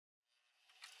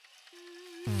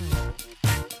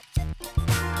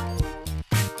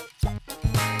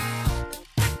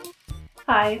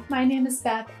Hi, my name is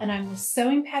Beth and I'm the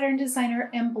sewing pattern designer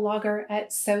and blogger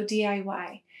at Sew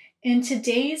DIY. In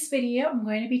today's video, I'm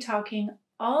going to be talking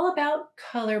all about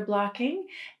color blocking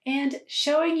and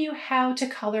showing you how to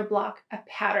color block a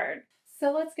pattern.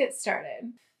 So let's get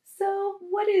started. So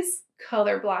what is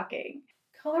color blocking?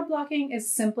 Color blocking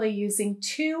is simply using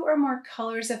two or more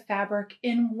colors of fabric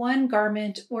in one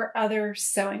garment or other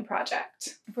sewing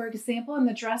project. For example, in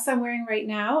the dress I'm wearing right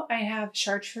now, I have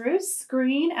chartreuse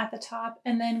green at the top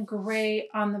and then gray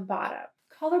on the bottom.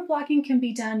 Color blocking can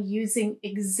be done using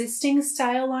existing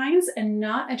style lines and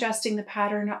not adjusting the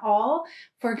pattern at all.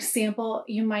 For example,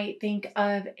 you might think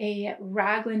of a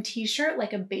raglan t-shirt,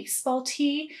 like a baseball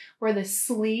tee, where the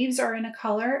sleeves are in a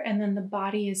color and then the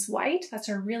body is white. That's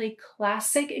a really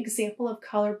classic example of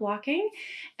color blocking.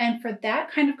 And for that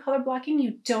kind of color blocking,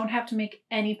 you don't have to make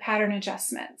any pattern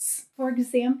adjustments. For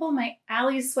example, my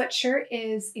Ally sweatshirt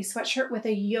is a sweatshirt with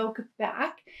a yoke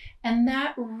back, and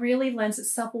that really lends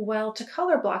itself well to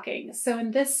color blocking. So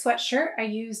in this sweatshirt, I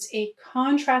used a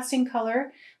contrasting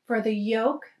color for the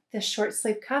yoke, the short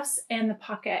sleeve cuffs, and the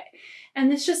pocket.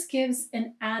 And this just gives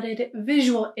an added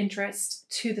visual interest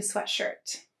to the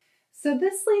sweatshirt. So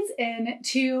this leads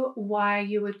into why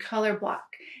you would color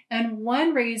block. And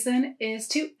one reason is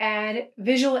to add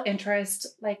visual interest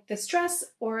like this dress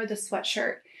or the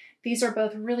sweatshirt. These are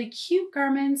both really cute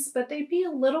garments, but they'd be a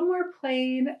little more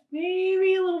plain,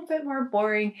 maybe a little bit more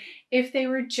boring if they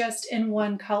were just in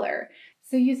one color.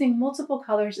 So using multiple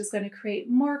colors is going to create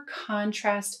more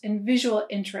contrast and visual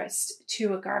interest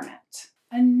to a garment.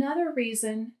 Another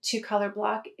reason to color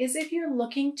block is if you're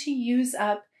looking to use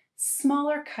up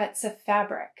smaller cuts of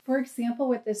fabric. For example,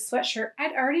 with this sweatshirt,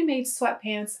 I'd already made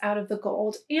sweatpants out of the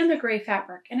gold and the gray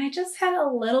fabric, and I just had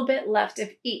a little bit left of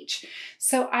each.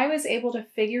 So I was able to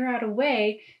figure out a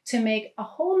way to make a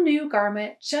whole new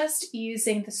garment just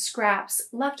using the scraps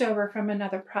left over from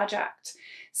another project.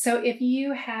 So if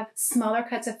you have smaller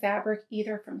cuts of fabric,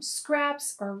 either from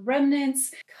scraps or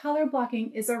remnants, color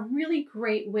blocking is a really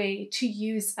great way to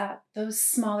use up those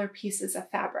smaller pieces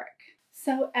of fabric.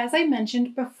 So as I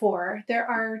mentioned before, there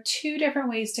are two different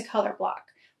ways to color block.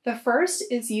 The first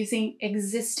is using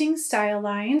existing style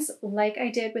lines like I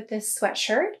did with this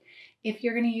sweatshirt. If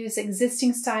you're going to use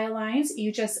existing style lines,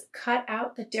 you just cut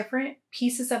out the different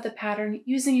pieces of the pattern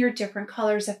using your different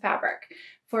colors of fabric.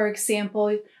 For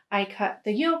example, I cut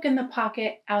the yoke and the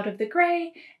pocket out of the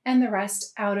gray and the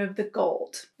rest out of the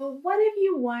gold. But what if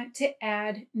you want to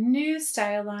add new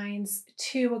style lines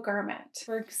to a garment?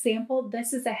 For example,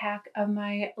 this is a hack of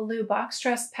my Lou box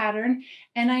dress pattern,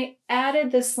 and I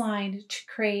added this line to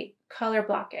create color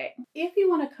blocking. If you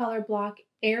want to color block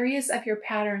areas of your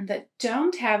pattern that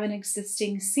don't have an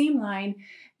existing seam line,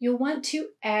 you'll want to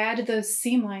add those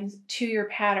seam lines to your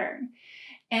pattern.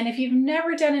 And if you've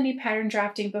never done any pattern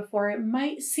drafting before, it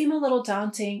might seem a little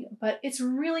daunting, but it's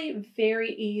really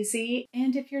very easy.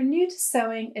 And if you're new to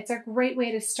sewing, it's a great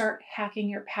way to start hacking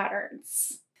your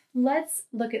patterns. Let's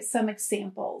look at some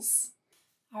examples.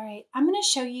 All right, I'm going to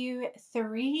show you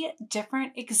 3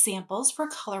 different examples for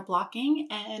color blocking,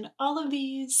 and all of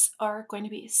these are going to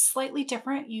be slightly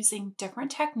different using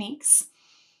different techniques.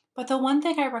 But the one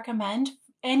thing I recommend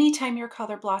anytime you're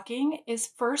color blocking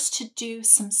is first to do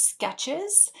some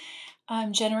sketches,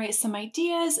 generate some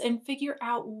ideas, and figure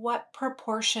out what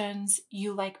proportions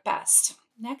you like best.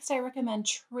 Next, I recommend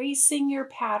tracing your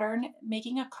pattern,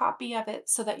 making a copy of it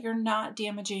so that you're not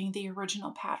damaging the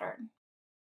original pattern.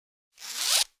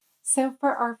 So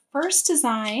for our first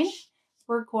design,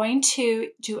 we're going to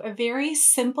do a very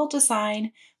simple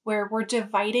design where we're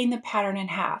dividing the pattern in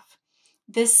half.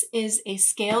 This is a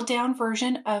scaled down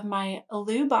version of my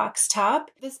Lou box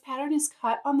top. This pattern is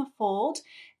cut on the fold,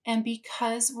 and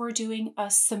because we're doing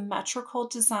a symmetrical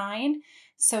design,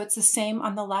 so it's the same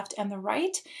on the left and the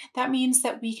right, that means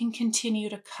that we can continue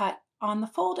to cut on the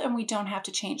fold and we don't have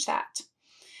to change that.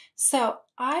 So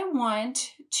I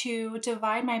want to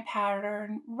divide my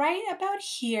pattern right about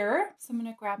here. So I'm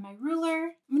going to grab my ruler.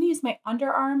 I'm going to use my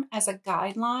underarm as a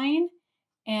guideline,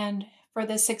 and for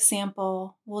this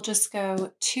example, we'll just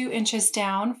go 2 inches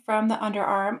down from the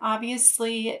underarm.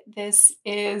 Obviously, this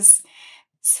is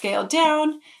scaled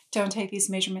down. Don't take these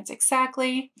measurements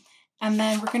exactly. And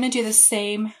then we're going to do the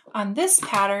same on this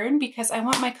pattern because I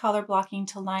want my color blocking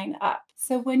to line up.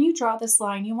 So when you draw this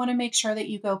line, you want to make sure that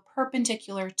you go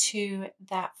perpendicular to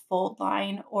that fold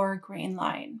line or grain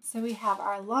line. So we have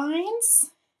our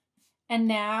lines, and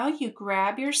now you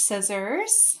grab your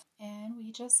scissors and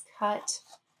we just cut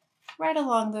right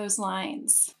along those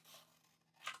lines.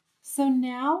 So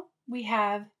now we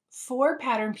have 4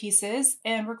 pattern pieces,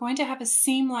 and we're going to have a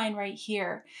seam line right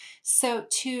here. So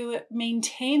to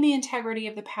maintain the integrity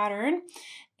of the pattern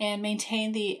and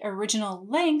maintain the original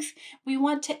length, we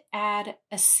want to add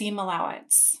a seam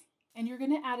allowance. And you're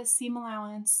going to add a seam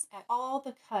allowance at all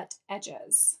the cut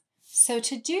edges. So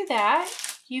to do that,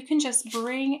 you can just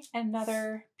bring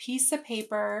another piece of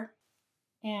paper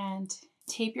and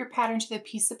tape your pattern to the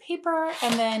piece of paper,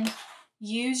 and then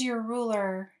use your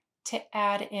ruler to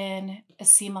add in a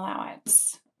seam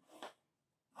allowance.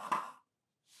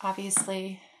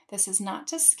 Obviously, this is not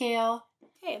to scale.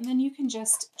 Okay, and then you can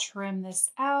just trim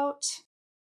this out.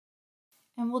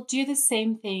 And we'll do the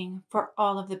same thing for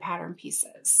all of the pattern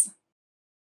pieces.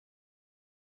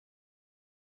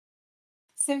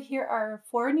 So here are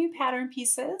 4 new pattern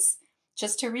pieces.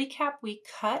 Just to recap, we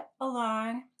cut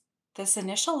along this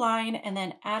initial line and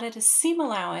then added a seam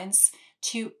allowance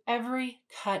to every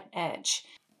cut edge.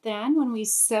 Then when we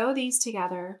sew these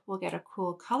together, we'll get a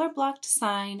cool color block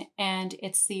design, and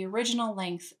it's the original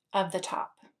length of the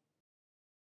top.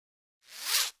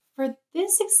 For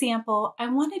this example, I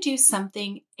want to do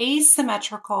something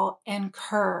asymmetrical and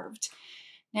curved.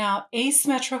 Now,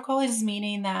 asymmetrical is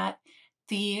meaning that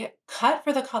the cut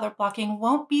for the color blocking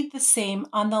won't be the same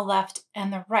on the left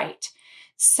and the right.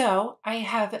 So I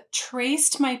have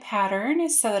traced my pattern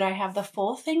so that I have the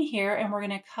full thing here, and we're going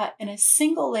to cut in a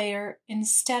single layer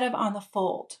instead of on the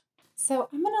fold. So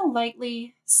I'm going to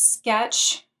lightly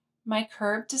sketch my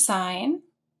curved design.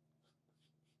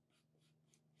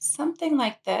 Something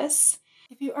like this.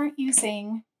 If you aren't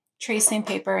using tracing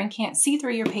paper and can't see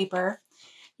through your paper,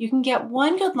 you can get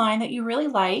one good line that you really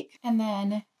like and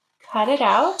then cut it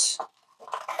out.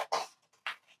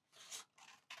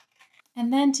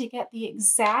 And then to get the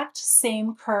exact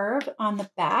same curve on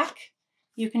the back,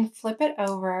 you can flip it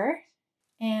over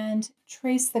and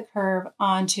trace the curve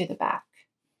onto the back.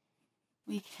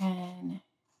 We can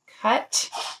cut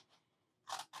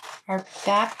our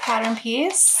back pattern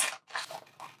piece.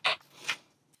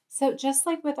 So just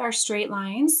like with our straight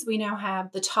lines, we now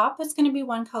have the top that's going to be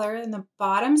one color and the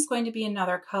bottom is going to be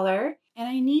another color. And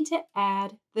I need to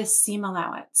add the seam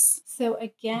allowance. So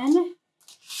again,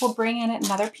 we'll bring in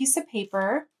another piece of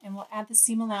paper and we'll add the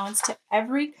seam allowance to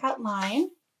every cut line.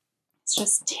 Let's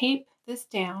just tape this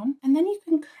down. And then you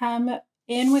can come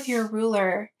in with your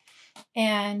ruler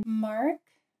and mark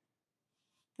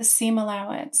the seam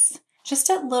allowance just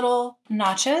at little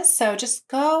notches. So just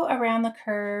go around the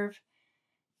curve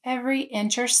every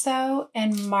inch or so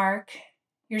and mark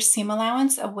your seam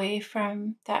allowance away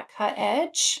from that cut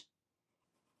edge.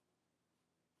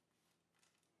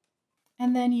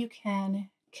 And then you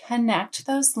can connect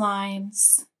those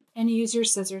lines and use your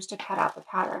scissors to cut out the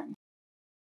pattern.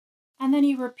 And then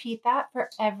you repeat that for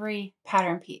every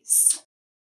pattern piece.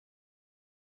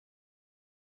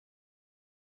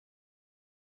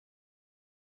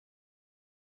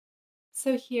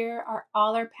 So here are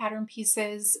all our pattern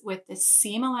pieces with the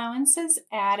seam allowances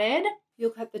added.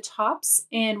 You'll cut the tops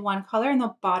in one color and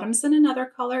the bottoms in another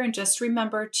color, and just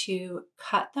remember to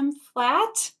cut them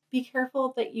flat. Be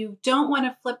careful that you don't want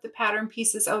to flip the pattern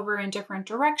pieces over in different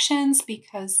directions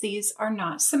because these are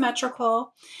not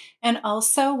symmetrical. And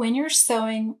also when you're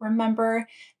sewing, remember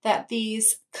that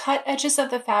these cut edges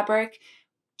of the fabric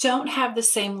don't have the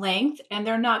same length and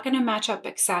they're not going to match up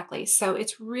exactly. So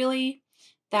it's really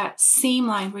that seam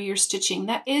line where you're stitching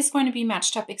that is going to be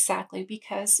matched up exactly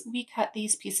because we cut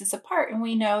these pieces apart and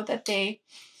we know that they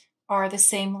are the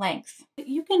same length.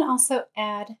 You can also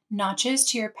add notches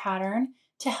to your pattern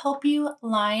to help you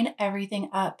line everything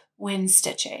up when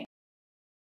stitching.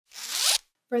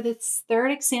 For this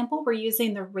third example, we're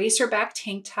using the racerback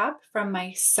tank top from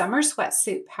my summer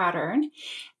sweatsuit pattern.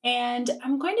 And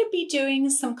I'm going to be doing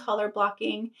some color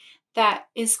blocking that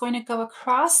is going to go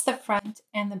across the front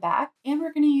and the back, and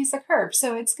we're going to use a curve.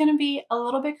 So it's going to be a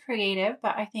little bit creative,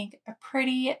 but I think a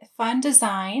pretty fun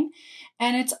design.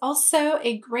 And it's also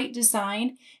a great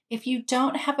design if you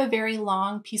don't have a very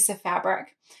long piece of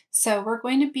fabric. So we're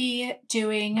going to be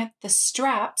doing the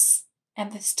straps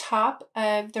and this top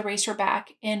of the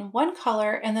racerback in one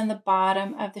color and then the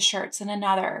bottom of the shirts in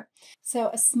another. So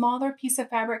a smaller piece of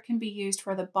fabric can be used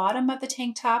for the bottom of the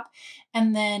tank top,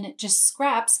 and then just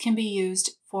scraps can be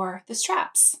used for the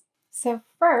straps. So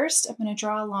first I'm going to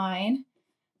draw a line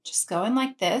just going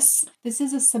like this. This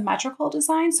is a symmetrical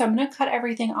design, so I'm going to cut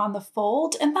everything on the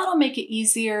fold, and that'll make it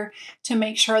easier to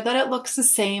make sure that it looks the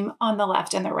same on the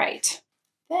left and the right.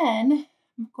 Then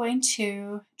I'm going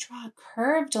to draw a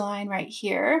curved line right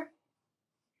here.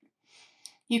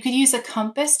 You could use a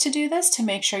compass to do this to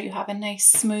make sure you have a nice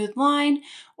smooth line,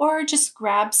 or just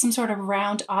grab some sort of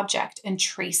round object and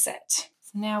trace it.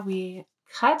 So now we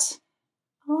cut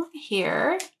along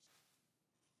here,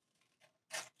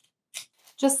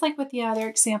 just like with the other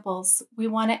examples, we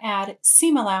want to add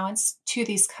seam allowance to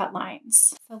these cut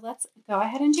lines. So let's go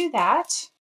ahead and do that.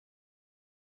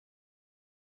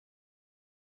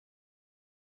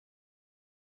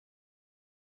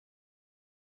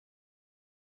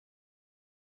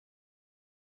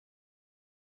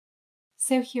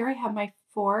 So here I have my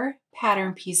 4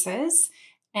 pattern pieces,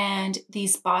 and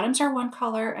these bottoms are one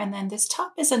color and then this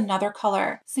top is another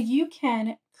color. So you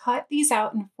can cut these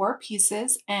out in 4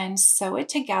 pieces and sew it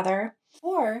together,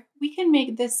 or we can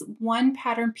make this one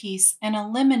pattern piece and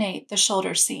eliminate the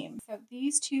shoulder seam. So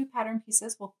these 2 pattern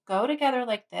pieces will go together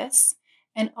like this,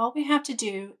 and all we have to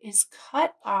do is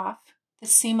cut off the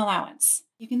seam allowance.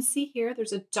 You can see here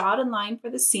there's a dotted line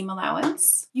for the seam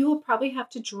allowance. You will probably have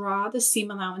to draw the seam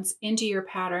allowance into your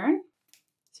pattern.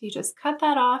 So you just cut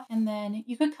that off, and then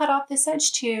you could cut off this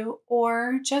edge too,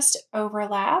 or just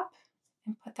overlap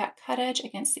and put that cut edge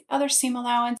against the other seam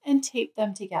allowance and tape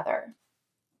them together.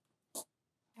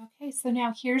 Okay, so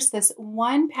now here's this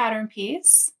one pattern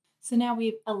piece. So now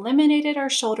we've eliminated our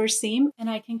shoulder seam, and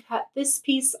I can cut this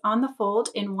piece on the fold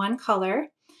in one color.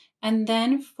 And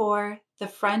then for the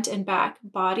front and back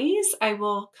bodies, I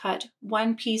will cut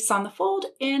one piece on the fold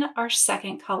in our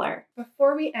second color.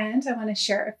 Before we end, I want to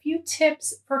share a few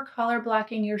tips for color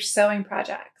blocking your sewing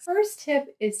projects. First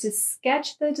tip is to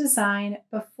sketch the design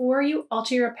before you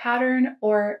alter your pattern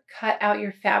or cut out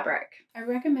your fabric. I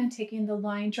recommend taking the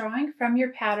line drawing from your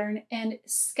pattern and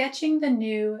sketching the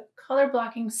new color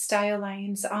blocking style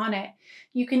lines on it.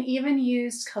 You can even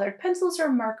use colored pencils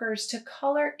or markers to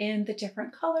color in the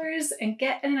different colors and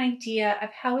get an idea of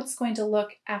how it's going to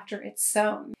look after it's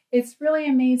sewn. It's really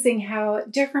amazing how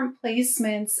different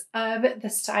placements of the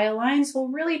style lines will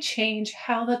really change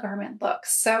how the garment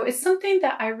looks. So it's something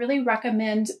that I really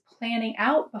recommend planning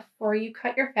out before you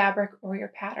cut your fabric or your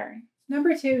pattern.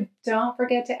 Number 2, don't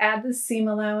forget to add the seam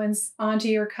allowance onto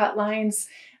your cut lines.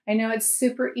 I know it's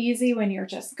super easy when you're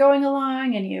just going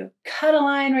along and you cut a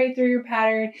line right through your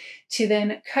pattern to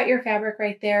then cut your fabric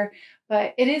right there.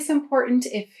 But it is important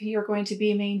if you're going to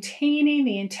be maintaining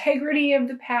the integrity of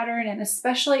the pattern, and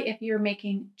especially if you're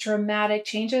making dramatic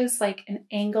changes like an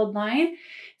angled line,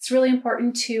 it's really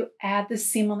important to add the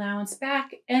seam allowance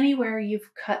back anywhere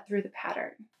you've cut through the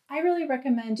pattern. I really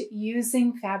recommend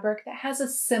using fabric that has a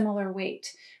similar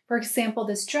weight. For example,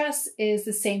 this dress is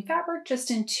the same fabric, just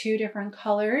in 2 different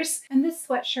colors, and this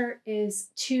sweatshirt is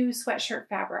 2 sweatshirt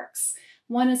fabrics.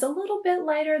 One is a little bit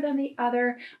lighter than the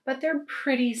other, but they're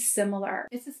pretty similar.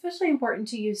 It's especially important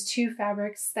to use 2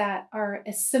 fabrics that are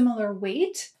a similar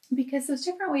weight, because those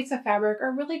different weights of fabric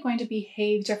are really going to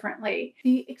behave differently.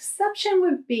 The exception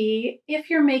would be if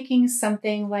you're making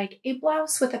something like a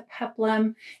blouse with a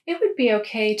peplum. It would be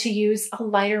okay to use a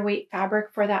lighter weight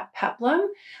fabric for that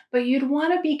peplum, but you'd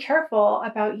want to be careful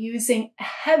about using a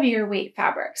heavier weight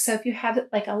fabric. So if you have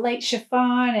like a light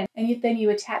chiffon and then you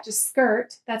attach a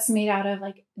skirt that's made out of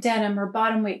like denim or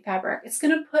bottom weight fabric, it's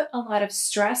going to put a lot of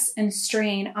stress and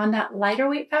strain on that lighter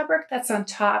weight fabric that's on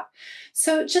top.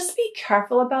 So just be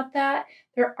careful about that.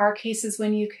 There are cases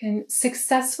when you can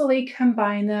successfully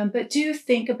combine them, but do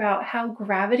think about how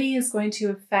gravity is going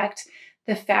to affect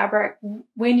the fabric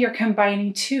when you're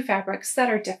combining 2 fabrics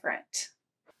that are different.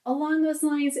 Along those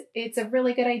lines, it's a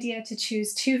really good idea to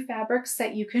choose 2 fabrics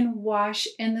that you can wash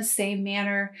in the same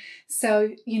manner.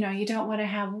 So, you don't want to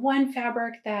have one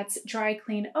fabric that's dry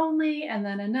clean only and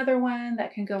then another one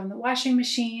that can go in the washing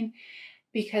machine,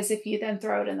 because if you then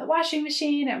throw it in the washing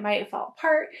machine, it might fall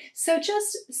apart. So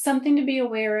just something to be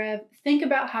aware of. Think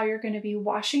about how you're going to be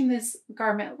washing this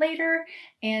garment later,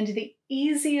 and the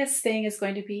easiest thing is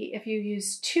going to be if you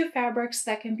use 2 fabrics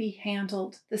that can be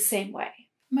handled the same way.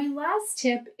 My last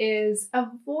tip is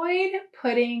avoid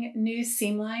putting new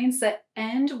seam lines that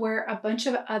end where a bunch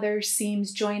of other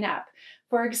seams join up.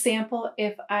 For example,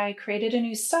 if I created a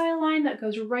new style line that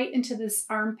goes right into this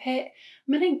armpit,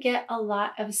 I'm going to get a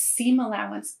lot of seam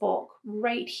allowance bulk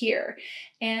right here,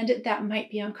 and that might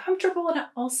be uncomfortable, and it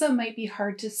also might be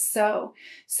hard to sew.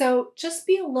 So just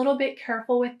be a little bit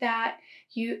careful with that.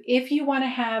 If you want to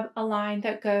have a line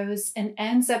that goes and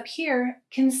ends up here,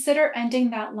 consider ending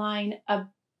that line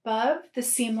above the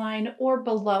seam line or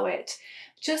below it,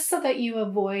 just so that you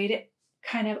avoid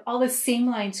kind of all the seam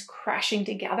lines crashing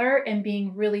together and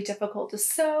being really difficult to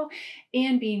sew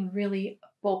and being really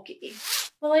bulky.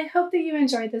 Well, I hope that you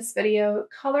enjoyed this video.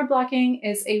 Color blocking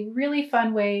is a really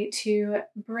fun way to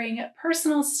bring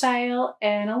personal style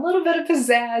and a little bit of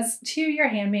pizzazz to your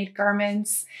handmade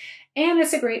garments. And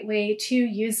it's a great way to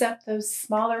use up those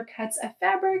smaller cuts of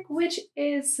fabric, which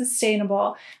is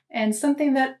sustainable and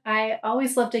something that I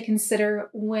always love to consider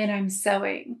when I'm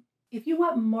sewing. If you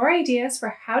want more ideas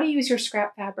for how to use your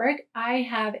scrap fabric, I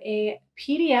have a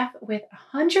PDF with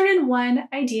 101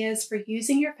 ideas for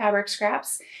using your fabric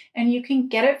scraps, and you can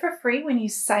get it for free when you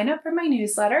sign up for my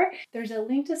newsletter. There's a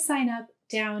link to sign up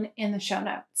down in the show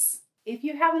notes. If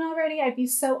you haven't already, I'd be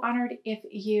so honored if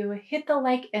you hit the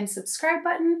like and subscribe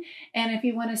button. And if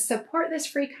you want to support this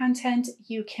free content,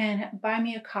 you can buy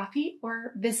me a coffee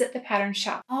or visit the pattern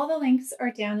shop. All the links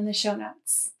are down in the show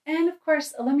notes. And of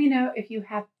course, let me know if you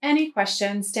have any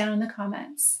questions down in the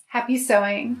comments. Happy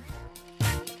sewing!